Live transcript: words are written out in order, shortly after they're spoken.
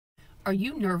Are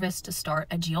you nervous to start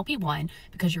a GLP-1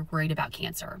 because you're worried about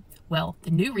cancer? Well, the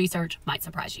new research might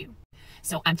surprise you.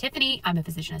 So I'm Tiffany, I'm a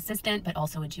physician assistant, but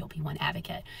also a GLP-1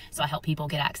 advocate. So I help people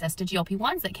get access to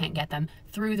GLP-1s that can't get them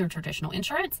through their traditional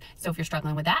insurance. So if you're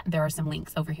struggling with that, there are some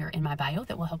links over here in my bio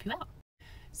that will help you out.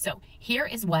 So here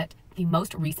is what the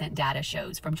most recent data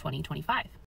shows from 2025.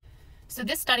 So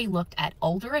this study looked at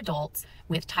older adults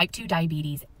with type 2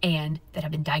 diabetes and that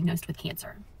have been diagnosed with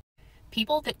cancer.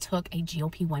 People that took a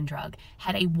GLP-1 drug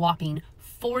had a whopping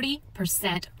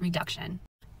 40% reduction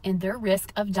in their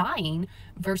risk of dying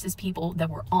versus people that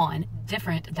were on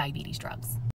different diabetes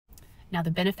drugs. Now,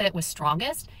 the benefit was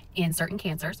strongest in certain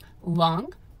cancers.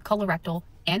 Lung, colorectal,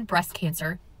 and breast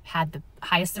cancer had the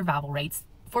highest survival rates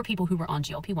for people who were on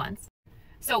GLP-1s.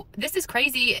 So this is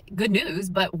crazy good news,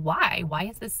 but why? Why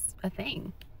is this a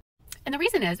thing? And the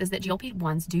reason is that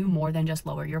GLP-1s do more than just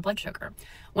lower your blood sugar.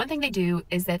 One thing they do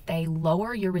is that they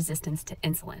lower your resistance to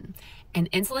insulin,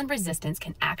 and insulin resistance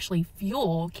can actually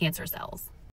fuel cancer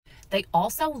cells. They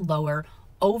also lower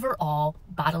overall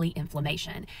bodily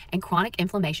inflammation, and chronic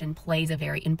inflammation plays a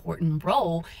very important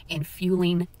role in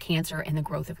fueling cancer and the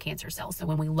growth of cancer cells. So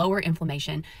when we lower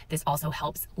inflammation, this also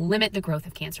helps limit the growth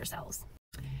of cancer cells.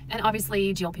 And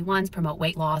obviously GLP-1s promote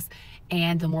weight loss,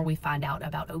 and the more we find out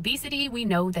about obesity, we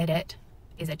know that it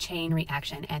is a chain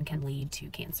reaction and can lead to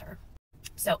cancer.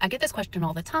 So I get this question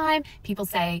all the time. People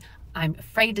say, I'm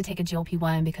afraid to take a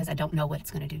GLP-1 because I don't know what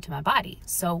it's going to do to my body.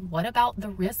 So what about the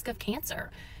risk of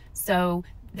cancer? So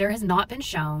there has not been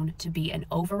shown to be an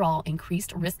overall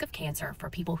increased risk of cancer for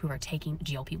people who are taking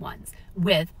GLP-1s,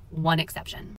 with one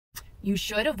exception. You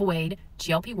should avoid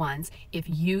GLP-1s if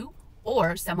you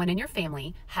or someone in your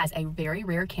family has a very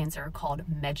rare cancer called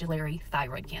medullary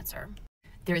thyroid cancer.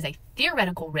 There is a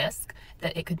theoretical risk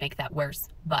that it could make that worse,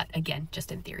 but again,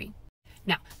 just in theory.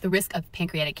 Now, the risk of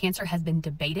pancreatic cancer has been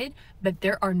debated, but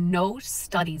there are no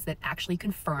studies that actually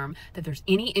confirm that there's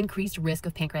any increased risk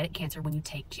of pancreatic cancer when you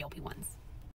take GLP-1s.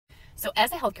 So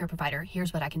as a healthcare provider,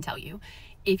 here's what I can tell you.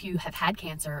 If you have had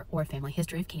cancer or a family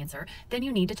history of cancer, then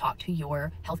you need to talk to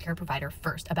your healthcare provider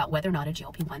first about whether or not a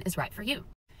GLP-1 is right for you.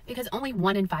 Because only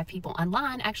 1 in 5 people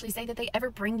online actually say that they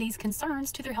ever bring these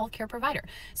concerns to their healthcare provider.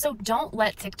 So don't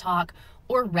let TikTok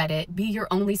or Reddit be your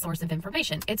only source of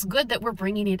information. It's good that we're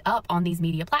bringing it up on these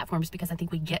media platforms because I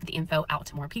think we get the info out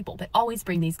to more people, but always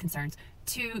bring these concerns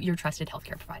to your trusted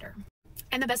healthcare provider.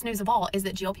 And the best news of all is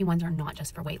that GLP-1s are not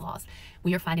just for weight loss.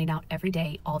 We are finding out every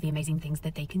day all the amazing things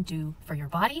that they can do for your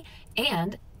body,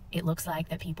 and it looks like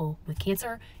that people with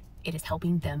cancer, it is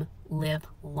helping them live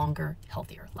longer,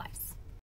 healthier lives.